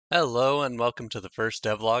Hello and welcome to the first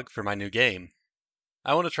devlog for my new game.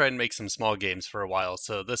 I want to try and make some small games for a while,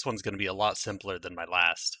 so this one's going to be a lot simpler than my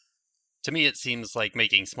last. To me it seems like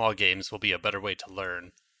making small games will be a better way to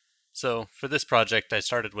learn. So for this project I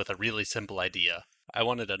started with a really simple idea. I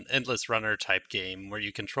wanted an endless runner type game where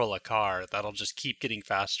you control a car that'll just keep getting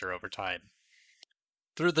faster over time.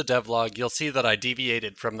 Through the devlog you'll see that I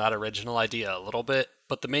deviated from that original idea a little bit,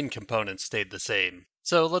 but the main components stayed the same.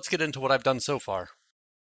 So let's get into what I've done so far.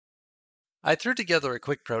 I threw together a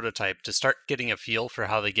quick prototype to start getting a feel for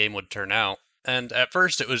how the game would turn out, and at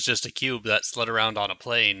first it was just a cube that slid around on a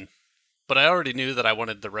plane, but I already knew that I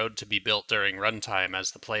wanted the road to be built during runtime as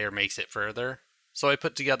the player makes it further, so I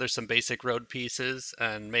put together some basic road pieces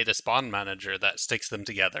and made a spawn manager that sticks them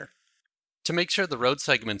together. To make sure the road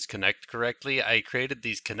segments connect correctly, I created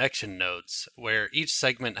these connection nodes, where each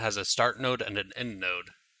segment has a start node and an end node.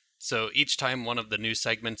 So each time one of the new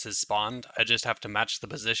segments is spawned, I just have to match the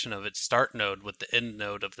position of its start node with the end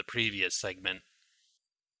node of the previous segment.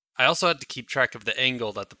 I also had to keep track of the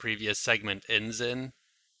angle that the previous segment ends in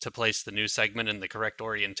to place the new segment in the correct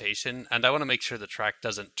orientation, and I want to make sure the track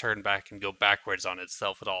doesn't turn back and go backwards on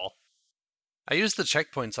itself at all. I use the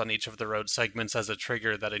checkpoints on each of the road segments as a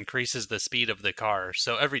trigger that increases the speed of the car,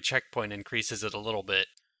 so every checkpoint increases it a little bit,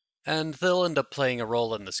 and they'll end up playing a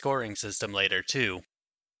role in the scoring system later too.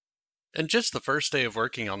 In just the first day of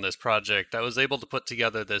working on this project, I was able to put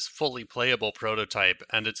together this fully playable prototype,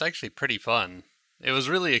 and it's actually pretty fun. It was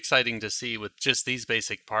really exciting to see with just these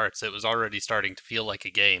basic parts, it was already starting to feel like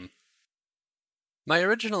a game. My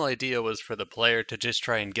original idea was for the player to just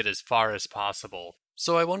try and get as far as possible,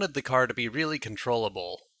 so I wanted the car to be really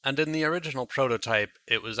controllable, and in the original prototype,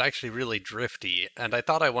 it was actually really drifty, and I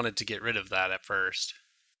thought I wanted to get rid of that at first.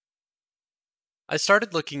 I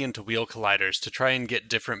started looking into wheel colliders to try and get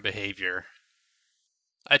different behavior.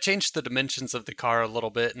 I changed the dimensions of the car a little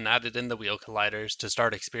bit and added in the wheel colliders to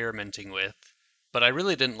start experimenting with, but I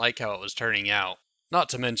really didn't like how it was turning out. Not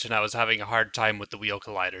to mention I was having a hard time with the wheel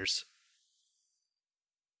colliders.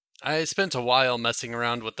 I spent a while messing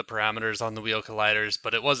around with the parameters on the wheel colliders,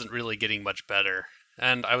 but it wasn't really getting much better,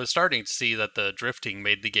 and I was starting to see that the drifting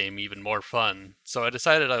made the game even more fun, so I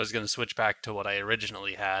decided I was going to switch back to what I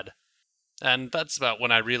originally had. And that's about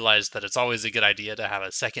when I realized that it's always a good idea to have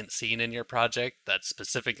a second scene in your project that's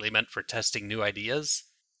specifically meant for testing new ideas,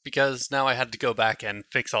 because now I had to go back and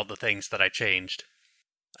fix all the things that I changed.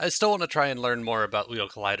 I still want to try and learn more about wheel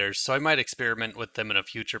colliders, so I might experiment with them in a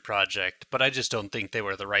future project, but I just don't think they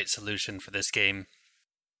were the right solution for this game.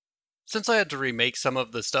 Since I had to remake some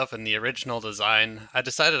of the stuff in the original design, I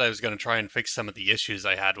decided I was going to try and fix some of the issues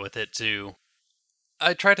I had with it too.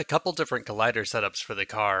 I tried a couple different collider setups for the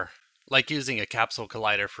car, like using a capsule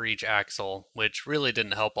collider for each axle, which really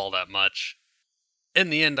didn't help all that much. In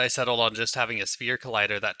the end, I settled on just having a sphere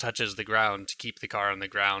collider that touches the ground to keep the car on the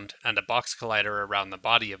ground, and a box collider around the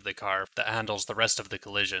body of the car that handles the rest of the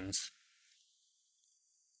collisions.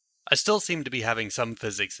 I still seem to be having some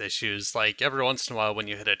physics issues, like every once in a while when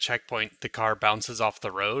you hit a checkpoint, the car bounces off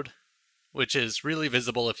the road, which is really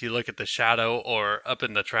visible if you look at the shadow, or up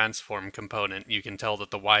in the transform component you can tell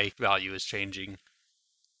that the Y value is changing.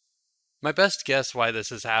 My best guess why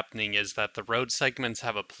this is happening is that the road segments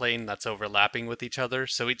have a plane that's overlapping with each other,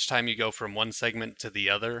 so each time you go from one segment to the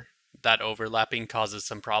other, that overlapping causes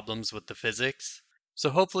some problems with the physics.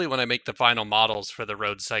 So hopefully when I make the final models for the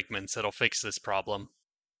road segments, it'll fix this problem.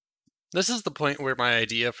 This is the point where my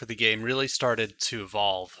idea for the game really started to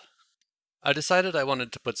evolve. I decided I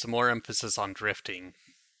wanted to put some more emphasis on drifting.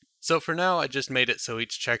 So for now I just made it so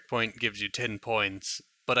each checkpoint gives you 10 points,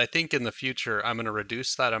 but I think in the future I'm going to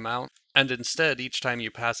reduce that amount, and instead each time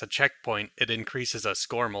you pass a checkpoint it increases a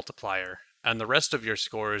score multiplier, and the rest of your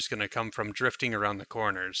score is going to come from drifting around the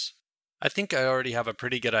corners. I think I already have a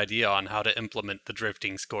pretty good idea on how to implement the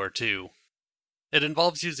drifting score too. It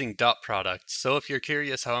involves using dot products, so if you're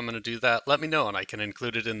curious how I'm going to do that, let me know and I can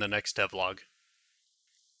include it in the next devlog.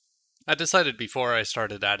 I decided before I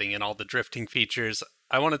started adding in all the drifting features,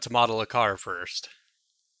 I wanted to model a car first.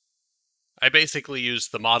 I basically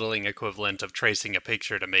used the modeling equivalent of tracing a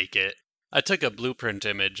picture to make it. I took a blueprint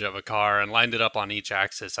image of a car and lined it up on each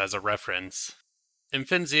axis as a reference.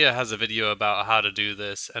 Imphenzia has a video about how to do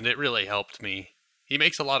this, and it really helped me. He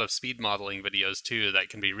makes a lot of speed modeling videos too that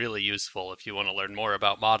can be really useful if you want to learn more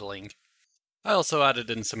about modeling. I also added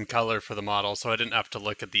in some color for the model so I didn't have to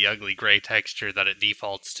look at the ugly gray texture that it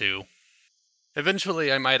defaults to.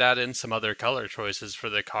 Eventually I might add in some other color choices for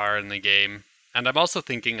the car in the game, and I'm also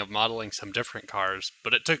thinking of modeling some different cars,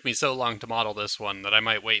 but it took me so long to model this one that I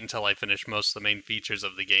might wait until I finish most of the main features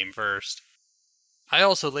of the game first. I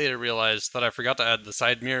also later realized that I forgot to add the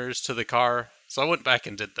side mirrors to the car, so I went back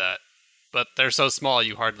and did that. But they're so small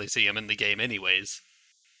you hardly see them in the game anyways.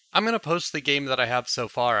 I'm going to post the game that I have so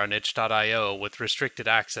far on itch.io with restricted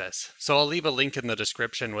access, so I'll leave a link in the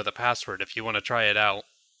description with a password if you want to try it out.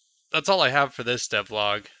 That's all I have for this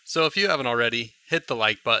devlog, so if you haven't already, hit the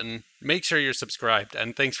like button, make sure you're subscribed,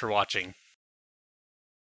 and thanks for watching.